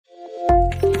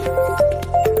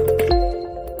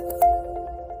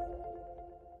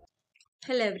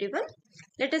Hello everyone.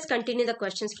 Let us continue the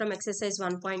questions from exercise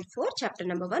 1.4, chapter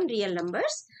number 1, real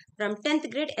numbers, from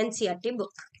 10th grade NCERT book.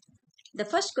 The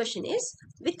first question is,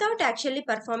 without actually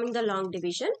performing the long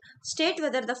division, state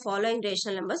whether the following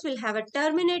rational numbers will have a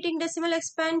terminating decimal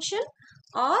expansion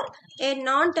or a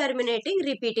non-terminating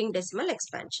repeating decimal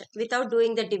expansion. Without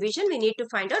doing the division, we need to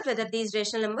find out whether these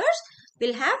rational numbers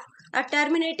will have a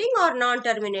terminating or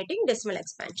non-terminating decimal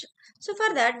expansion. So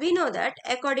for that, we know that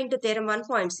according to Theorem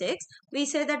 1.6, we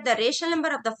say that the rational number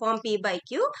of the form P by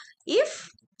Q, if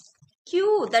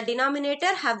Q, the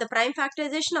denominator, have the prime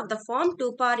factorization of the form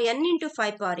 2 power n into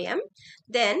 5 power m,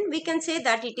 then we can say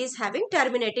that it is having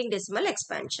terminating decimal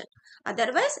expansion.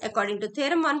 Otherwise, according to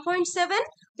Theorem 1.7,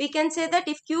 we can say that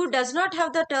if Q does not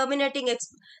have the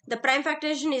the prime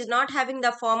factorization is not having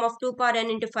the form of 2 power n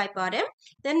into 5 power m,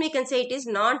 then we can say it is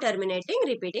non-terminating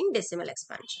repeating decimal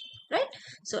expansion. Right?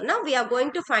 So now we are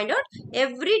going to find out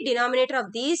every denominator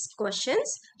of these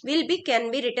questions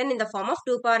can be written in the form of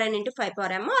 2 power n into 5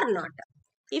 power m or not.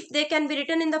 If they can be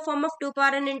written in the form of 2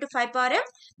 power n into 5 power m,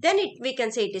 then we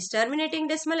can say it is terminating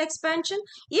decimal expansion.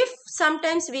 If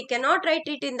sometimes we cannot write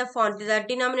it in the form, the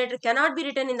denominator cannot be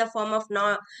written in the form of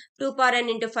 2 power n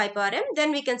into 5 power m,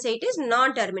 then we can say it is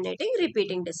non-terminating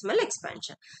repeating decimal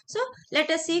expansion. So let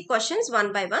us see questions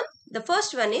one by one. The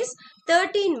first one is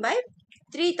 13 by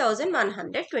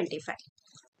 3125.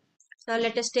 Now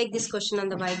let us take this question on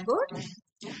the whiteboard.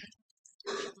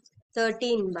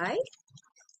 13 by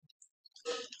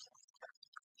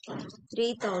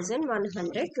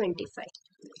 3125.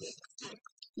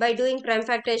 By doing prime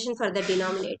factorization for the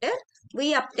denominator,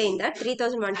 we obtain that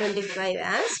 3125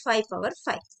 as 5 power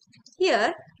 5.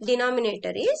 Here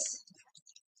denominator is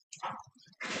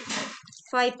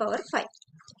 5 power 5.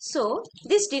 So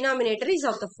this denominator is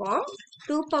of the form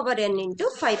 2 power n into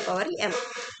 5 power m,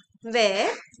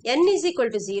 where n is equal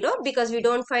to 0 because we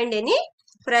don't find any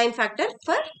prime factor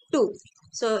for 2.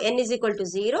 So n is equal to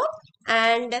 0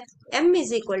 and m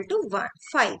is equal to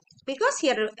 5 because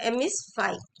here m is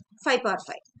 5 power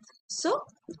 5. So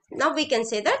now we can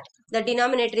say that the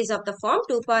denominator is of the form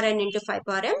 2 power n into 5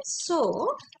 power m.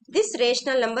 So this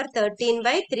rational number 13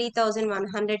 by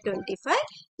 3125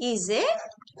 is a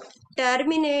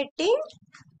terminating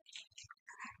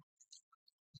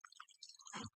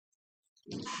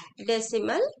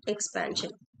decimal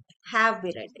expansion. Have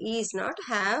we read? Is not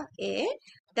have a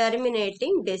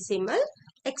terminating decimal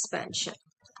expansion.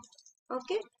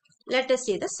 Okay. Let us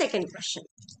see the second question.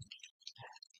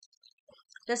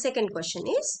 The second question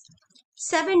is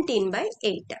 17 by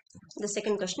 8. The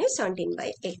second question is 17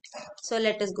 by 8. So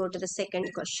let us go to the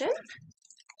second question.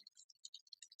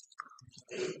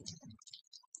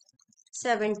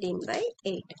 17 by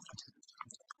 8.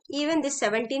 Even this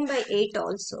 17 by 8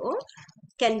 also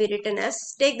can be written as,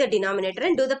 take the denominator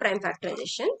and do the prime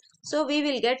factorization. So we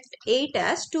will get 8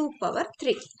 as 2 power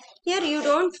 3. Here you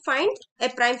don't find a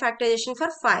prime factorization for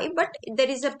 5, but there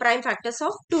is a prime factors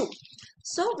of 2.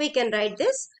 So we can write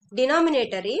this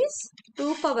denominator is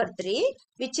 2 power 3,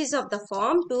 which is of the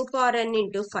form 2 power n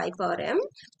into 5 power m,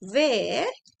 where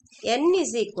n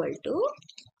is equal to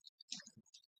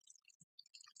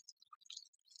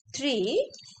 3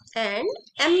 and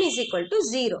m is equal to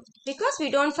 0 because we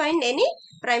don't find any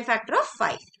prime factor of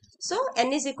 5. So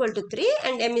n is equal to 3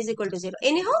 and m is equal to 0.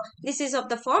 Anyhow, this is of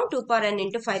the form 2 power n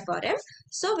into 5 power m.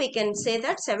 So we can say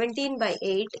that 17 by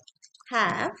 8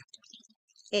 have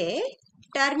a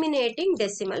terminating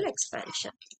decimal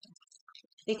expansion.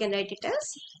 We can write it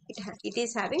as it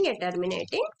is having a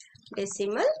terminating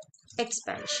decimal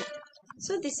expansion.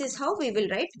 So this is how we will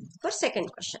write for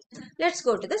second question. Let's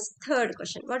go to the third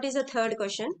question. What is the third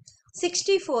question?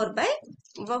 64 by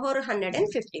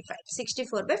 455.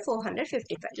 64 by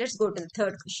 455. Let's go to the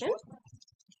third question.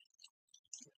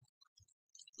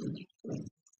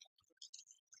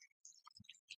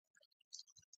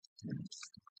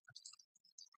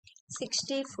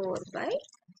 by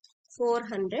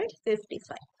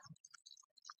 455.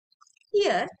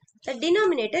 Here the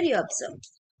denominator you observe.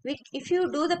 If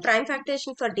you do the prime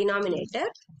factorization for denominator,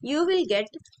 you will get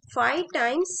 5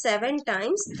 times 7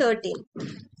 times 13.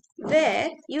 Where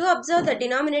you observe the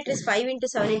denominator is 5 into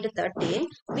 7 into 13,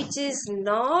 which is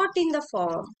not in the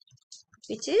form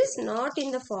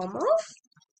of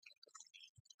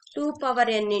 2 power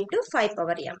n into 5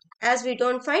 power m, as we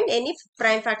don't find any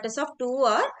prime factors of 2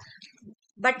 or,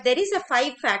 but there is a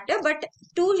 5 factor, but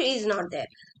 2 is not there.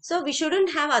 So we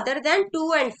shouldn't have other than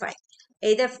 2 and 5.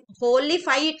 Either wholly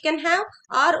 5 it can have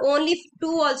or only 2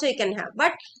 also it can have.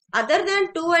 But other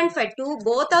than 2 and 5, 2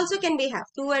 both also can be have,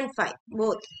 2 and 5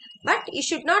 both. But you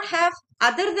should not have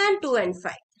other than 2 and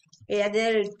 5.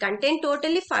 Either it contain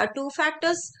totally 2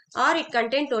 factors or it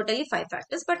contain totally 5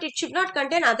 factors, but it should not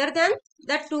contain other than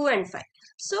that 2 and 5.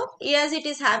 So as it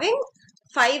is having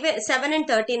 5, 7 and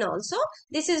 13 also,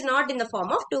 this is not in the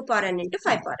form of 2 power n into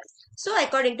 5 power n. So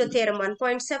according to theorem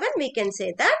 1.7, we can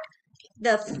say that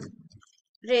the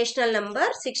rational number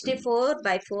 64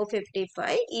 by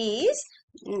 455 is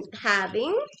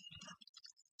having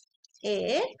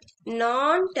a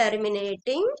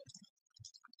non-terminating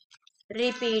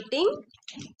repeating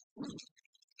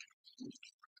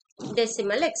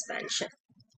decimal expansion.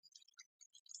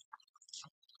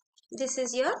 This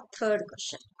is your third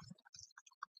question.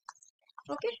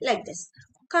 Okay, like this.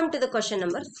 Come to the question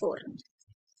number 4.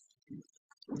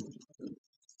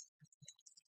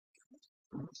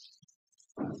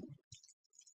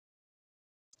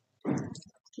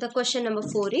 The question number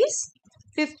 4 is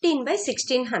 15 by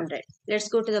 1600. Let's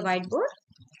go to the whiteboard.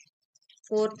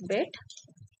 Fourth bit.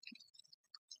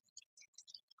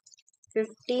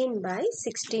 15 by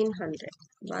 1600.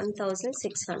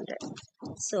 1600.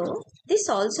 So this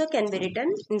also can be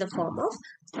written in the form of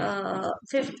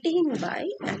 15 by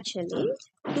actually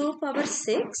 2 power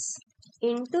 6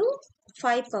 into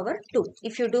 5 power 2.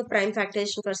 If you do prime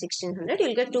factorization for 1600, you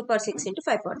will get 2 power 6 into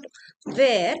 5 power 2.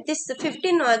 Where this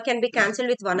 15 can be cancelled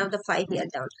with one of the 5 here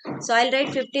down. So I'll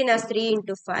write 15 as 3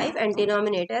 into 5 and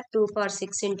denominator 2 power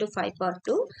 6 into 5 power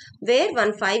 2. Where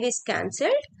 1 5 is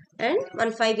cancelled and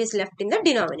 1 5 is left in the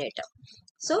denominator.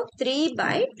 So 3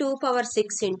 by 2 power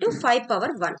 6 into 5 power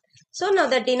 1. So now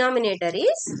the denominator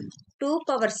is 2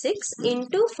 power 6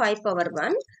 into 5 power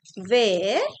 1,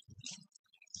 where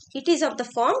it is of the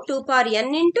form 2 power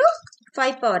n into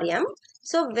 5 power m.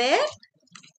 So where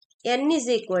n is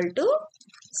equal to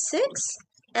 6,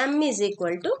 m is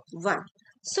equal to 1.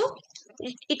 So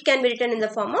it can be written in the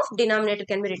form of, denominator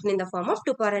can be written in the form of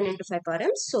 2 power n into 5 power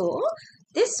m. So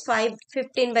this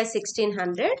 15 by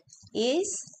 1600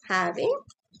 is having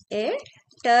a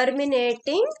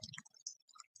terminating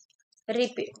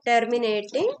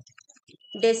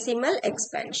decimal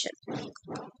expansion.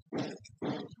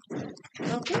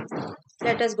 Okay,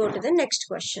 let us go to the next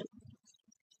question.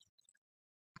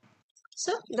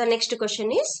 So the next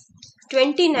question is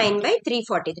 29 by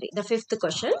 343. The fifth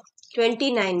question,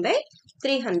 29 by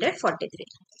 343.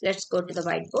 Let's go to the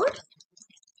whiteboard.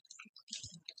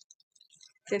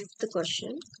 Fifth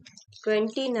question,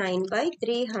 29 by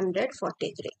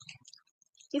 343.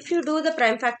 If you do the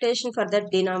prime factorization for the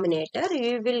denominator,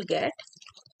 you will get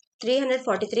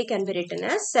 343 can be written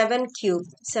as 7 cube.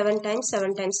 7 times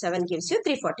 7 times 7 gives you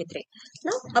 343.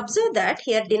 Now observe that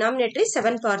here denominator is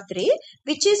 7 power 3,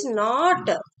 which is not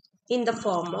in the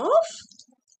form of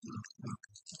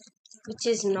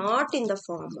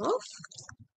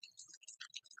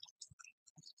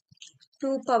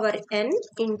 2 power n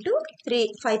into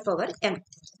 5 power m,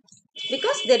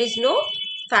 because there is no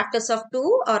factors of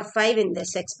 2 or 5 in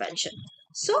this expansion.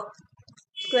 So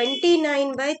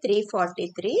 29 by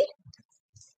 343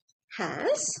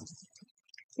 has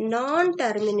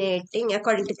non-terminating,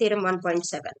 according to theorem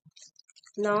 1.7,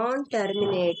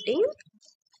 non-terminating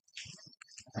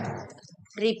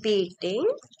repeating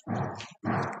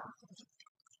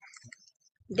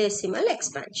decimal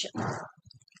expansion.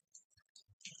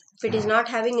 If it is not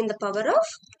having in the power of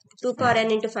 2 power n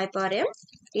into 5 power m,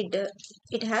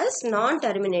 it has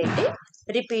non-terminating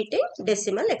repeating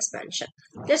decimal expansion.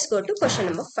 Let's go to question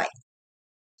number 5.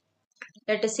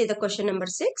 Let us see the question number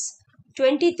 6.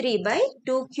 23 by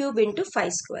 2 cube into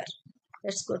 5 square.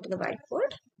 Let's go to the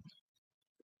whiteboard.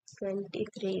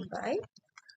 23 by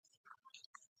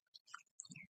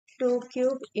 2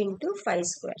 cube into 5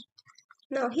 square.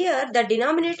 Now here the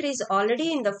denominator is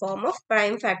already in the form of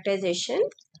prime factorization.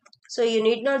 So you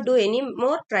need not do any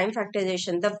more prime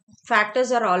factorization. The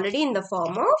factors are already in the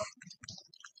form of,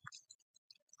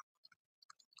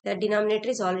 the denominator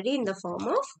is already in the form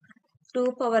of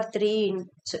 2 power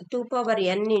 2 power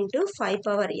n into 5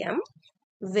 power m,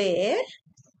 where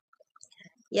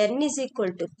n is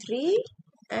equal to 3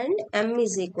 and m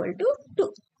is equal to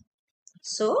 2.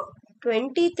 So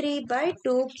 23 by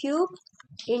 2 cube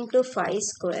into 5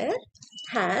 square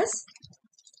has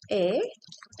a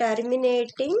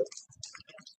terminating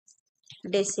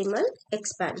decimal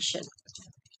expansion.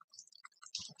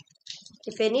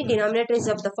 If any denominator is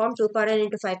of the form 2 power n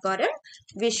into 5 power n,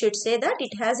 we should say that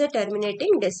it has a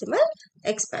terminating decimal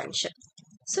expansion.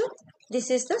 So this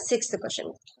is the sixth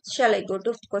question. Shall I go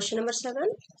to question number 7?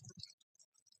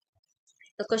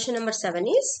 The question number 7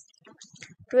 is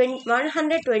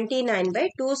 129 by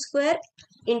 2 square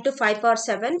into 5 power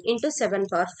 7 into 7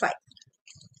 power 5.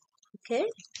 Okay,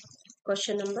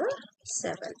 question number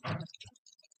 7.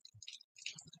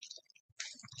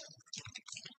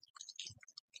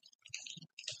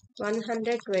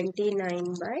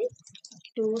 129 by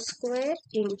 2 square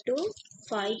into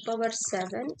 5 power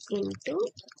 7 into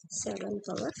 7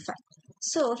 power 5.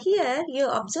 So here you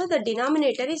observe the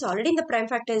denominator is already in the prime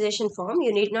factorization form.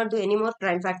 You need not do any more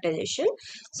prime factorization.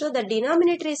 So the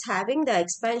denominator is having the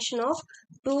expansion of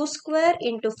 2 square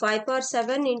into 5 power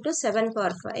 7 into 7 power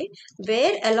 5,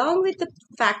 where along with the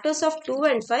factors of 2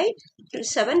 and 5,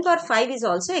 7 power 5 is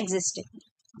also existing.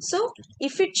 So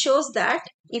if it shows that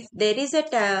if there is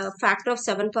a factor of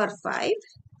 7 power 5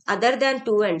 other than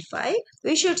 2 and 5,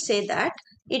 we should say that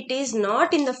it is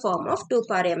not in the form of 2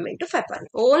 power m into 5 power m.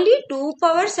 Only 2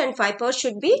 powers and 5 powers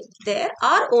should be there,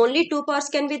 or only 2 powers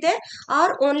can be there,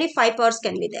 or only 5 powers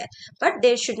can be there. But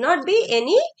there should not be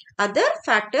any other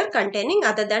factor containing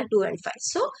other than 2 and 5.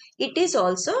 So it is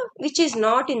also, which is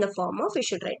not in the form of, we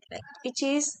should write like, which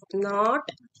is not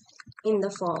in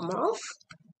the form of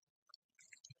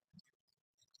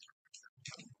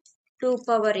 2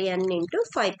 power n into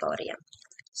 5 power m.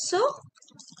 So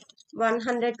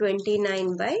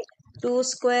 129 by 2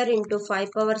 square into 5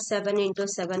 power 7 into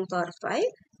 7 power 5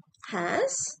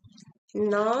 has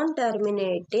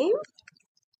non-terminating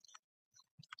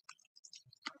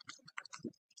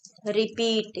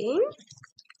repeating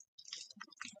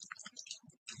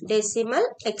decimal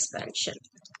expansion,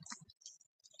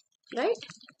 right?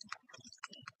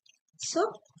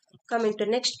 So coming to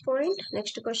next point,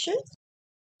 next question.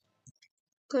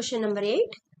 Question number 8,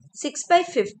 6 by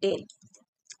 15.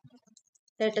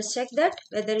 Let us check that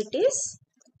whether it is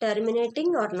terminating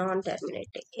or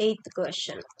non-terminating. 8th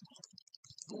question.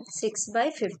 6 by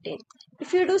 15.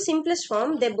 If you do simplest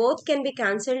form, they both can be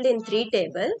cancelled in 3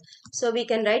 table. So we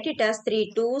can write it as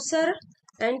 3 2s are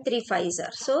and 3 5s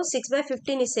are. So 6 by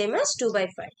 15 is same as 2 by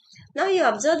 5. Now you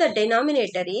observe the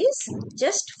denominator is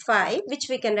just 5, which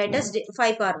we can write as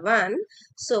 5 power 1.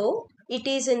 So it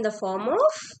is in the form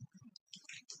of,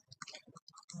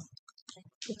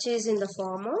 which is in the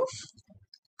form of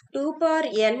 2 power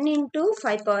n into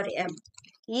 5 power m.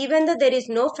 Even though there is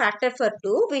no factor for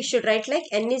 2, we should write like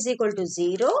n is equal to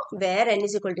 0, where n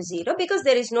is equal to 0, because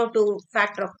there is no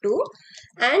factor of 2,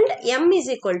 and m is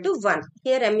equal to 1.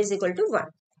 Here m is equal to 1.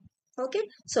 Okay.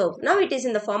 So now it is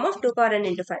in the form of 2 power n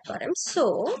into 5 power m.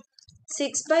 So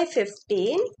 6 by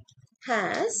 15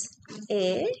 has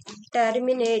a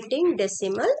terminating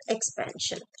decimal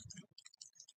expansion.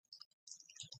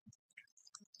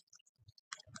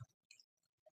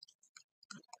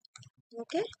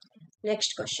 Okay.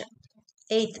 Next question.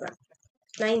 8th one.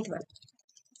 9th one.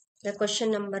 The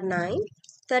question number 9.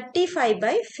 35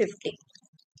 by 50.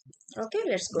 Okay.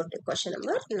 Let's go to question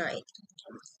number 9.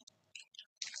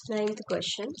 9th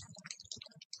question.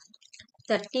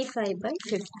 35 by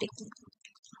 50.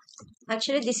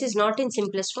 Actually, this is not in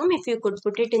simplest form. If you could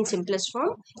put it in simplest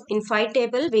form, in 5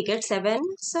 table, we get 7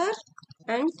 sir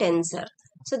and 10 sir.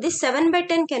 So this 7 by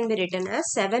 10 can be written as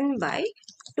 7 by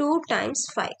 2 times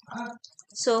 5.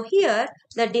 So here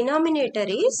the denominator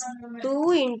is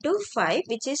 2 into 5,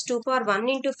 which is 2 power 1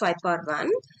 into 5 power 1,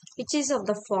 which is of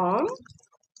the form,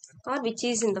 or which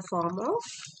is in the form of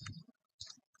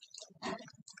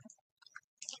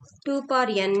 2 power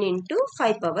n into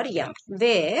 5 power m,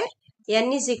 where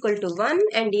n is equal to 1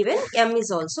 and even m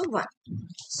is also 1.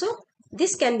 So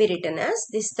this can be written as,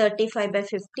 this 35 by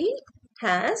 50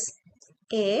 has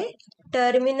a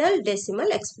terminating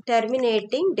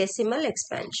decimal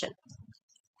expansion.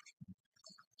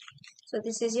 So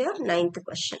this is your 9th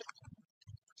question.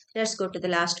 Let's go to the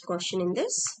last question in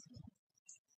this.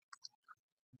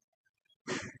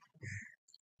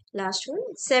 Last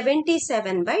one,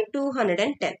 77 by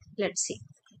 210. Let's see.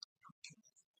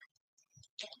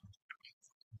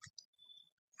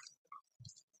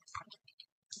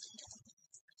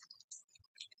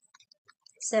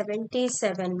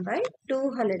 (77 by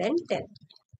 210).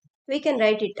 We can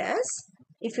write it as,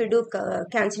 if you do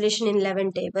cancellation in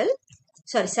 7 table,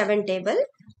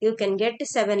 you can get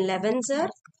 7 11s are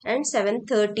and 7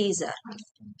 30s are.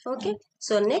 Okay.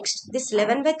 So next, this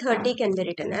 11 by 30 can be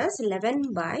written as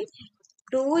 11 by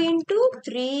 2 into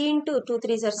 3 into 2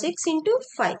 3s are 6 into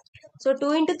 5. So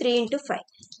 2 into 3 into 5.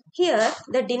 Here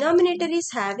the denominator is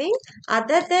having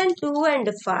other than 2 and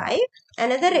 5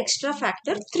 another extra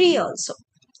factor 3 also.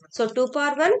 So 2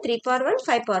 power 1, 3 power 1,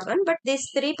 5 power 1, but this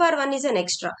 3 power 1 is an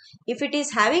extra. If it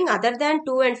is having other than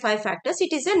 2 and 5 factors,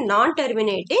 it is a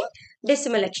non-terminating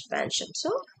decimal expansion. So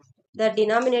the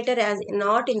denominator is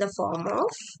not in the form of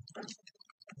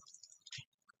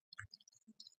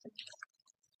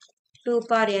 2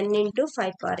 power n into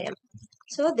 5 power m.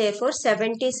 So therefore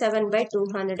 77 by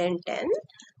 210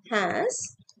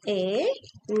 has a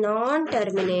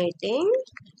non-terminating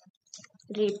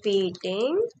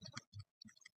repeating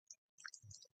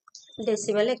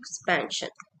decimal expansion.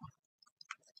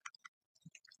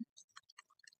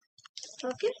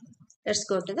 Okay, let's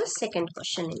go to the second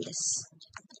question in this,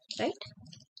 right?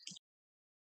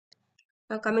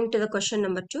 Now coming to the question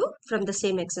number 2 from the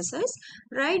same exercise,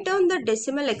 write down the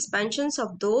decimal expansions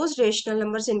of those rational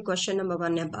numbers in question number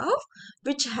 1 above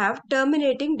which have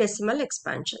terminating decimal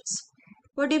expansions.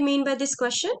 What do you mean by this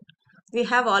question? We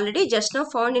have already just now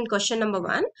found in question number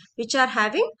 1 which are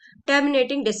having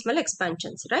terminating decimal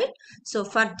expansions, right? So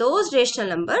for those rational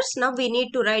numbers, now we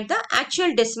need to write the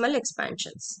actual decimal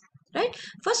expansions, right?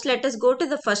 First let us go to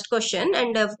the first question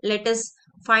and let us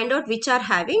find out which are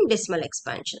having decimal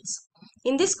expansions.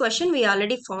 In this question, we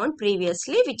already found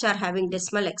previously which are having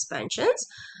decimal expansions,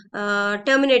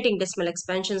 terminating decimal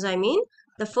expansions. I mean,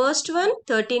 the first one,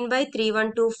 13 by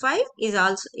 3125,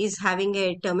 is having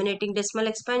a terminating decimal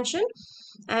expansion,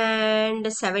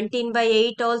 and 17 by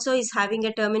 8 also is having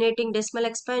a terminating decimal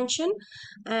expansion,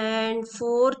 and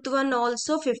fourth one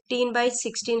also 15 by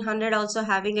 1600 also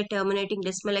having a terminating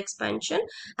decimal expansion,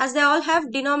 as they all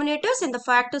have denominators in the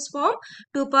factors form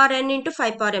 2 power n into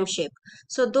 5 power m shape.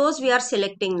 So those we are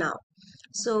selecting now.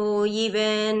 So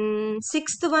even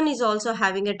sixth one is also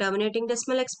having a terminating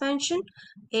decimal expansion,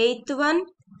 eighth one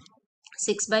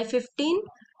 6 by 15,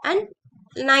 and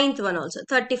ninth one also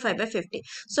 35 by 50.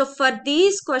 So for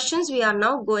these questions we are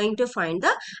now going to find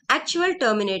the actual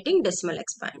terminating decimal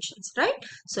expansions, right?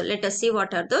 So let us see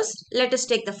what are those. Let us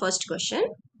take the first question.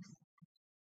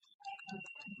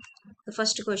 The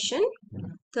first question,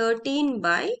 13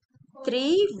 by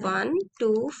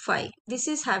 3125. This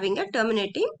is having a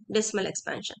terminating decimal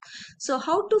expansion. So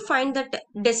how to find the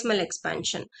decimal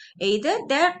expansion? Either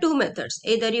there are two methods.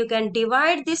 Either you can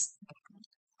divide this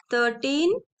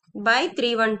 13 by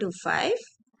 3125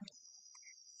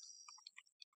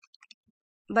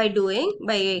 by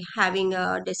having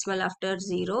a decimal after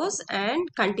zeros and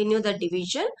continue the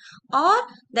division, or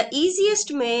the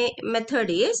easiest method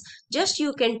is just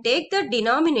you can take the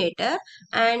denominator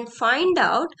and find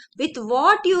out with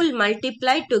what you will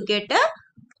multiply to get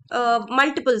a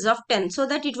multiples of 10, so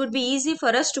that it would be easy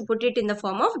for us to put it in the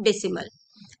form of decimal,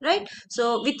 right?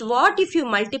 So with what, if you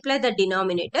multiply the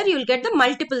denominator, you will get the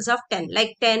multiples of 10,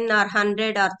 like 10 or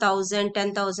 100 or 1000,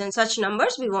 10,000, such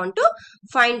numbers we want to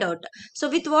find out. So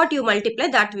with what you multiply,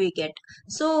 that we get.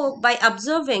 So by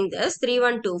observing this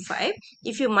 3125,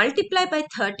 if you multiply by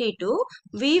 32,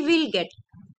 we will get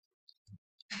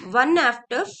 1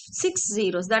 after 6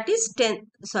 zeros, that is 10,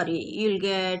 sorry, you'll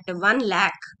get 1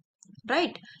 lakh,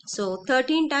 right? So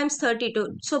 13 times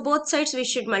 32, so both sides we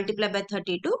should multiply by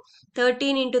 32.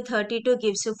 13 into 32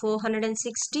 gives you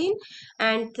 416,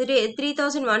 and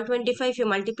 3125 if you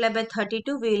multiply by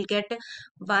 32, we will get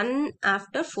 1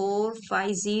 after 4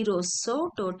 5 zeros,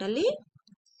 so totally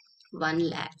 1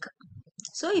 lakh.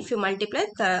 So if you multiply,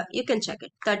 you can check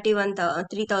it,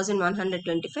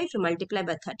 3125 if you multiply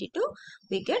by 32,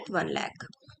 we get 1 lakh.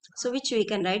 So which we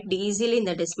can write easily in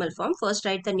the decimal form. First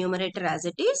write the numerator as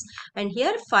it is, and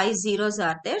here 5 zeros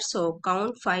are there. So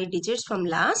count 5 digits from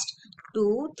last,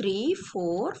 2, 3,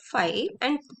 4, 5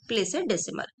 and place a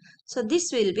decimal. So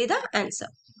this will be the answer,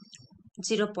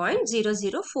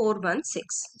 0.00416.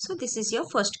 So this is your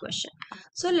first question.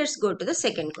 So let's go to the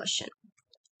second question.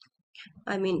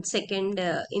 I mean second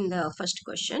in the first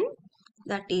question,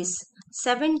 that is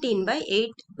 17 by 8.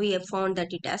 We have found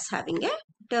that it as having a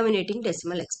terminating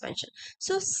decimal expansion.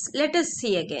 So let us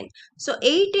see again. So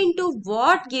 8 into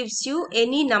what gives you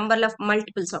any number of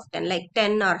multiples of 10, like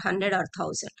 10 or 100 or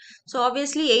 1000. So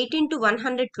obviously 8 into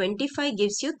 125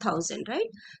 gives you 1000, right?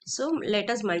 So let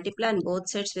us multiply on both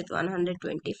sides with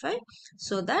 125.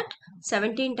 So that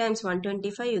 17 times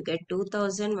 125 you get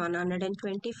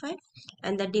 2125,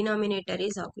 and the denominator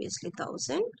is obviously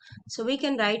 1000. So we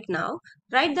can write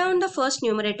down the first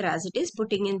numerator as it is,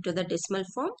 putting into the decimal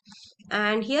form,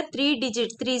 and here 3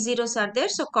 zeros are there,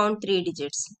 so count 3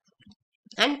 digits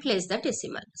and place the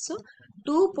decimal. So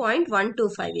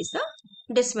 2.125 is the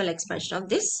decimal expansion of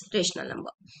this rational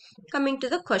number. Coming to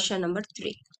the question number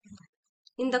 3.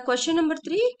 In the question number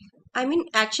 3, I mean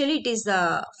actually it is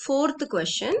the fourth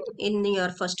question in your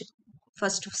first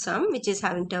sum, which is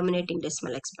having terminating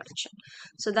decimal expansion.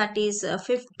 So that is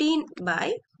 15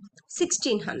 by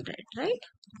 1600, right?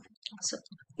 So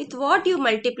with what you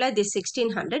multiply this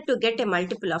 1600 to get a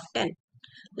multiple of 10,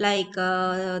 like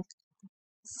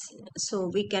so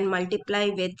we can multiply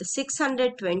with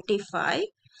 625,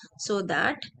 so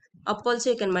that up also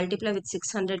you can multiply with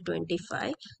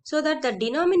 625, so that the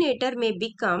denominator may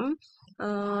become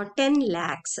 10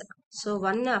 lakhs. So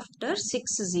 1 after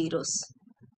 6 zeros,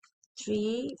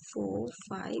 3, 4,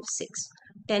 5, 6.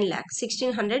 10 lakhs.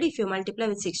 1600 if you multiply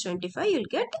with 625, you'll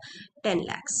get 10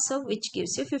 lakhs. So which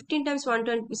gives you 15 times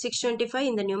 625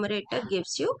 in the numerator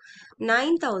gives you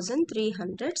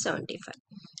 9375.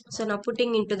 So now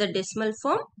putting into the decimal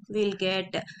form, we'll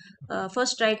get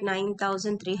first write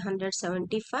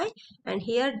 9375, and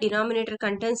here denominator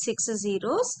contains 6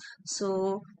 zeros.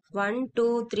 So 1,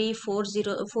 2, 3, 4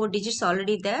 digits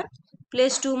already there.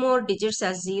 Place 2 more digits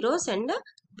as zeros and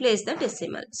place the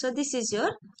decimal. So this is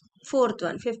your fourth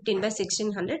one, 15 by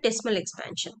 1600 decimal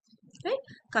expansion. Right?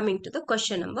 Coming to the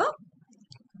question number.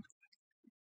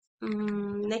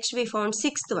 Next we found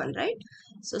sixth one, right?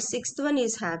 So sixth one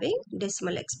is having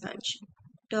decimal expansion,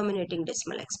 terminating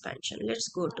decimal expansion. Let's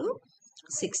go to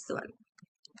sixth one.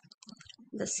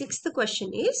 The sixth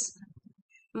question is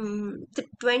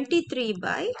 23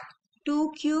 by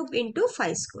 2 cube into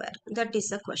 5 square. That is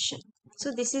the question.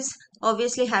 So this is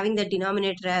obviously having the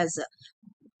denominator as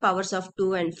powers of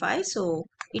 2 and 5. So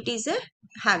it is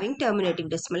having terminating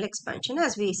decimal expansion,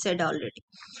 as we said already.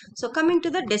 So coming to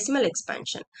the decimal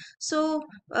expansion. So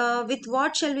with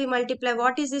what shall we multiply?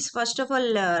 What is this? First of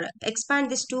all, expand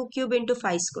this 2 cube into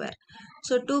 5 square.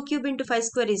 So 2 cube into 5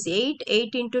 square is 8.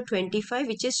 8 into 25,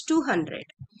 which is 200.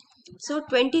 So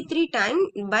 23 times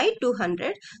by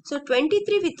 200. So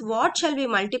 23 with what shall we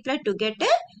multiply to get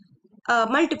a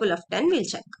multiple of 10? We'll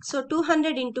check. So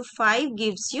 200 into 5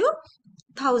 gives you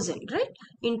 1000, right?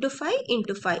 Into 5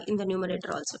 in the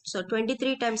numerator also. So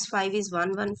 23 times 5 is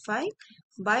 115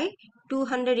 by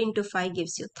 200 into 5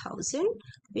 gives you 1000,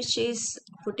 which is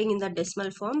putting in the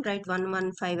decimal form, right?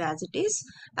 115 as it is.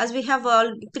 As we have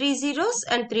all 3 zeros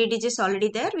and 3 digits already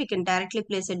there, we can directly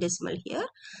place a decimal here.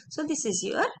 So this is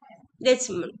your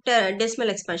decimal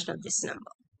expansion of this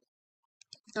number.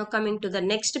 Now coming to the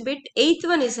next bit, eighth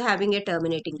one is having a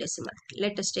terminating decimal.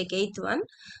 Let us take eighth one.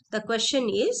 The question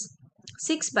is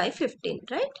 6 by 15,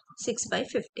 right? 6 by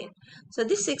 15. So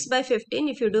this 6 by 15,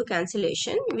 if you do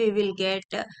cancellation, we will get,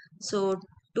 so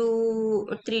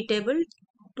 3 table,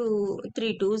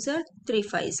 3 2s are 3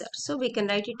 5s are. So we can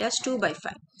write it as 2 by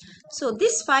 5. So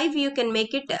this 5 you can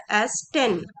make it as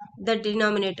 10. The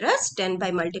denominator as 10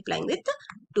 by multiplying with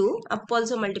 2. Up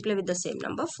also multiply with the same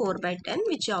number, 4 by 10,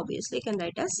 which obviously you can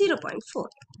write as 0.4.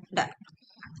 Done.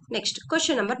 Next,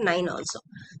 question number 9 also.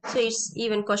 So it's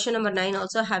even question number 9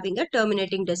 also having a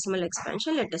terminating decimal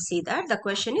expansion. Let us see that. The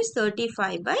question is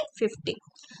 35 by 50.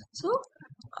 So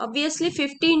obviously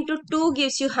 50 into 2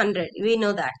 gives you 100. We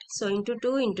know that. So into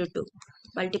 2 into 2.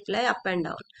 Multiply up and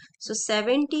down. So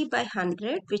 70 by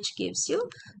 100, which gives you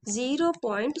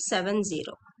 0.70.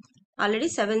 Already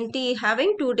 70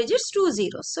 having 2 digits, 2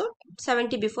 zeros. So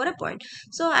 70 before a point.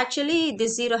 So actually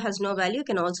this 0 has no value. You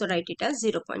can also write it as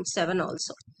 0.7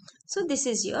 also. So this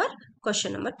is your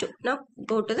question number 2. Now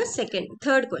go to the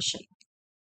third question.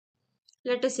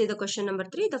 Let us see the question number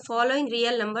 3. The following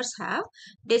real numbers have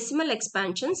decimal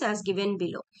expansions as given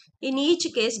below. In each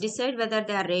case, decide whether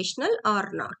they are rational or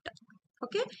not.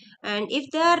 Okay. And if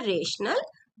they are rational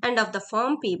and of the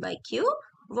form P by Q,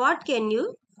 what can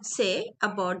you say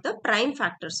about the prime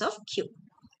factors of Q?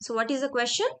 So what is the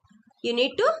question? You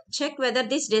need to check whether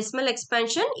this decimal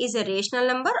expansion is a rational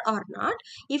number or not.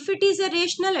 If it is a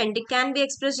rational and it can be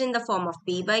expressed in the form of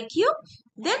P by Q,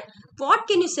 then what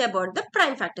can you say about the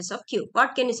prime factors of Q?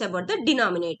 What can you say about the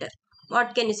denominator?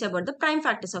 What can you say about the prime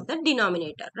factors of the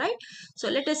denominator, right? So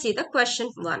let us see the question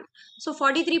 1. So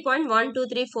 43.1, 2,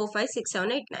 3, 4, 5, 6,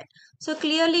 7, 8, 9. So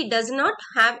clearly it does not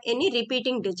have any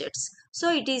repeating digits.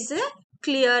 So it is a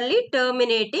clearly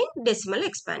terminating decimal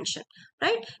expansion,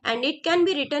 right? And it can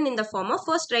be written in the form of,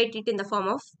 first write it in the form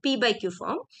of P by Q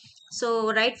form.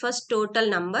 So write first total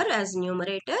number as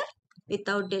numerator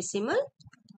without decimal,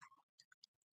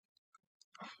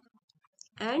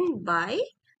 and by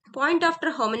point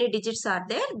after how many digits are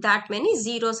there, that many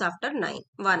zeros after 9,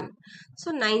 1.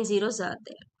 So 9 zeros are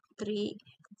there, 3,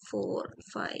 4,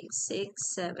 5,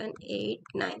 6, 7, 8,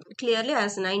 9. Clearly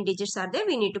as 9 digits are there,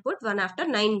 we need to put 1 after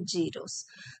 9 zeros.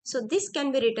 So this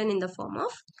can be written in the form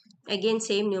of, again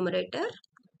same numerator,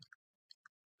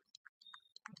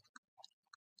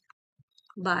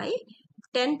 by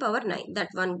 10 power 9.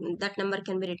 That number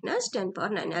can be written as 10 power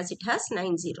 9 as it has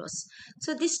 9 zeros.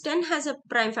 So this 10 has a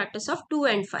prime factors of 2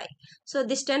 and 5. So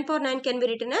this 10 power 9 can be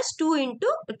written as 2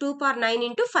 power 9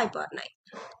 into 5 power 9.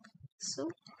 So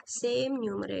same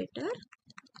numerator,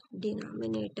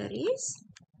 denominator is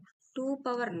 2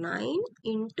 power 9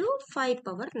 into 5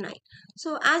 power 9.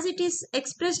 So as it is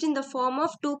expressed in the form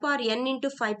of 2 power n into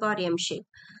 5 power m shape.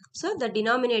 So the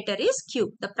denominator is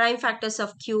q. The prime factors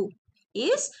of q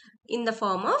is in the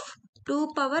form of 2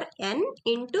 power n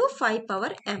into 5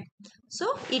 power m.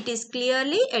 So it is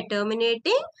clearly a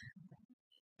terminating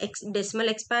decimal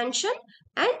expansion,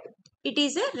 and it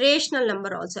is a rational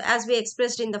number also, as we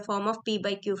expressed in the form of p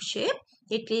by q shape.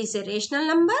 It is a rational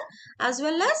number as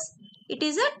well as it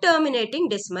is a terminating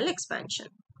decimal expansion,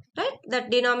 right? The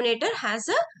denominator has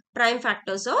a prime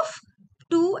factors of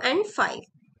 2 and 5.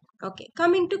 Okay,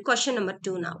 coming to question number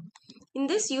 2 now. In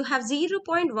this you have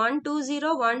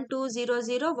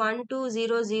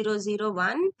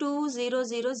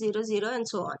 0.120, and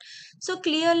so on. So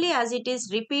clearly, as it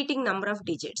is repeating number of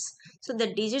digits. So the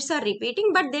digits are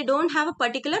repeating, but they don't have a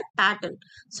particular pattern.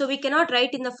 So we cannot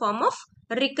write in the form of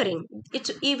recurring.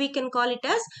 We can call it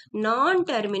as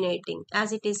non-terminating,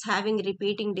 as it is having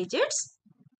repeating digits.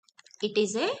 It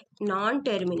is a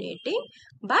non-terminating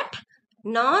but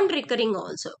non-recurring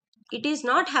also. It is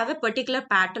not have a particular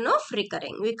pattern of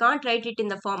recurring. We can't write it in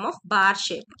the form of bar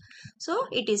shape. So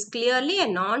it is clearly a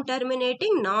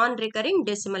non-terminating, non-recurring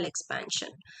decimal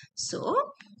expansion. So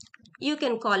you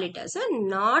can call it as a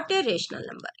not a rational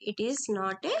number. It is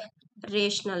not a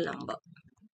rational number.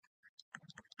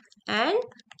 And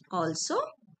also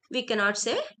we cannot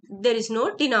say there is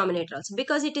no denominator also,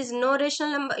 because it is no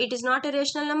rational number. It is not a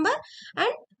rational number,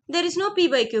 and there is no p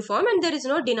by q form, and there is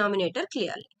no denominator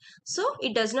clearly. So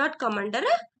it does not come under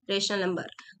a rational number.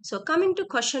 So coming to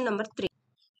question number 3.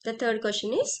 The third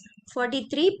question is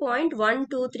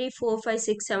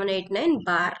 43.123456789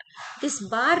 bar. This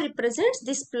bar represents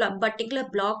this particular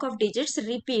block of digits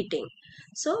repeating.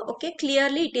 So okay,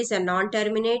 clearly it is a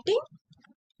non-terminating,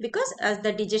 because as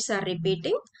the digits are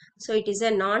repeating, so it is a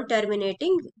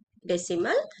non-terminating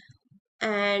decimal,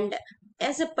 and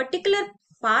as a particular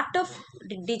part of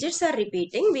digits are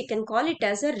repeating, we can call it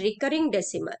as a recurring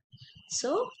decimal.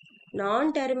 So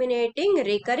non-terminating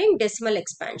recurring decimal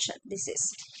expansion, this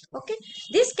is okay.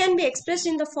 This can be expressed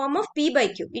in the form of p by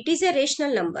q. It is a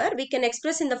rational number. We can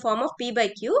express in the form of p by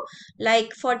q,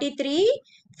 like 43.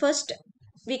 First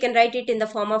we can write it in the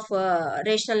form of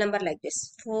rational number like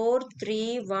this: 4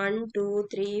 3 1 2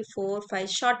 3 4 5.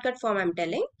 Shortcut form I am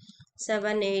telling.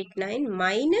 7 8 9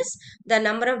 minus the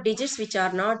number of digits which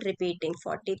are not repeating,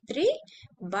 43,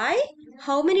 by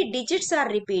how many digits are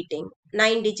repeating?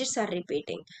 9 digits are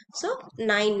repeating. So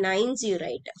 9 nines you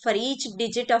write. For each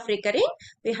digit of recurring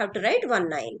we have to write 1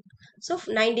 9. So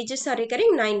 9 digits are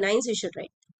recurring, 9 nines you should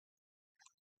write.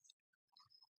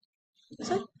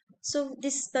 So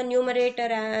this is the numerator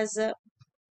as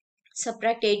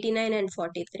subtract 89 and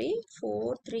 43.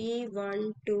 4 3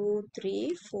 1 2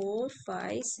 3 4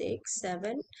 5 6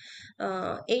 7.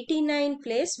 89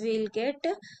 place we will get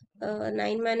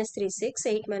 9 minus 3 6,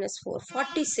 8 minus 4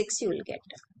 46 you will get.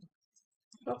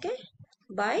 Okay,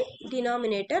 by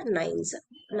denominator 9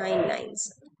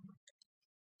 nines.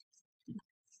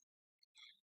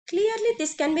 Clearly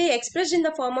this can be expressed in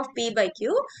the form of p by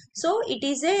q. So it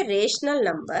is a rational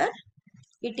number.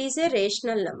 It is a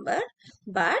rational number,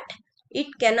 but it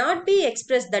cannot be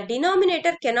expressed, the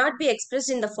denominator cannot be expressed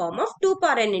in the form of 2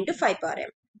 power n into 5 power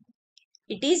m.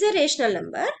 It is a rational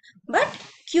number, but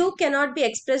q cannot be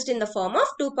expressed in the form of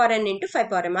 2 power n into 5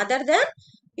 power m. Other than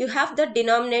you have the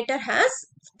denominator has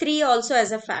 3 also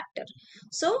as a factor.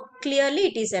 So clearly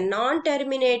it is a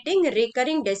non-terminating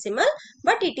recurring decimal,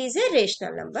 but it is a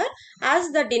rational number,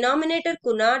 as the denominator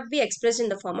could not be expressed in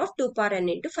the form of 2 power n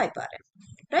into 5 power m.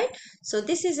 Right? So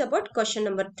this is about question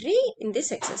number 3 in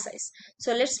this exercise.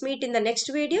 So let's meet in the next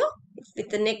video with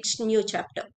the next new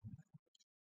chapter.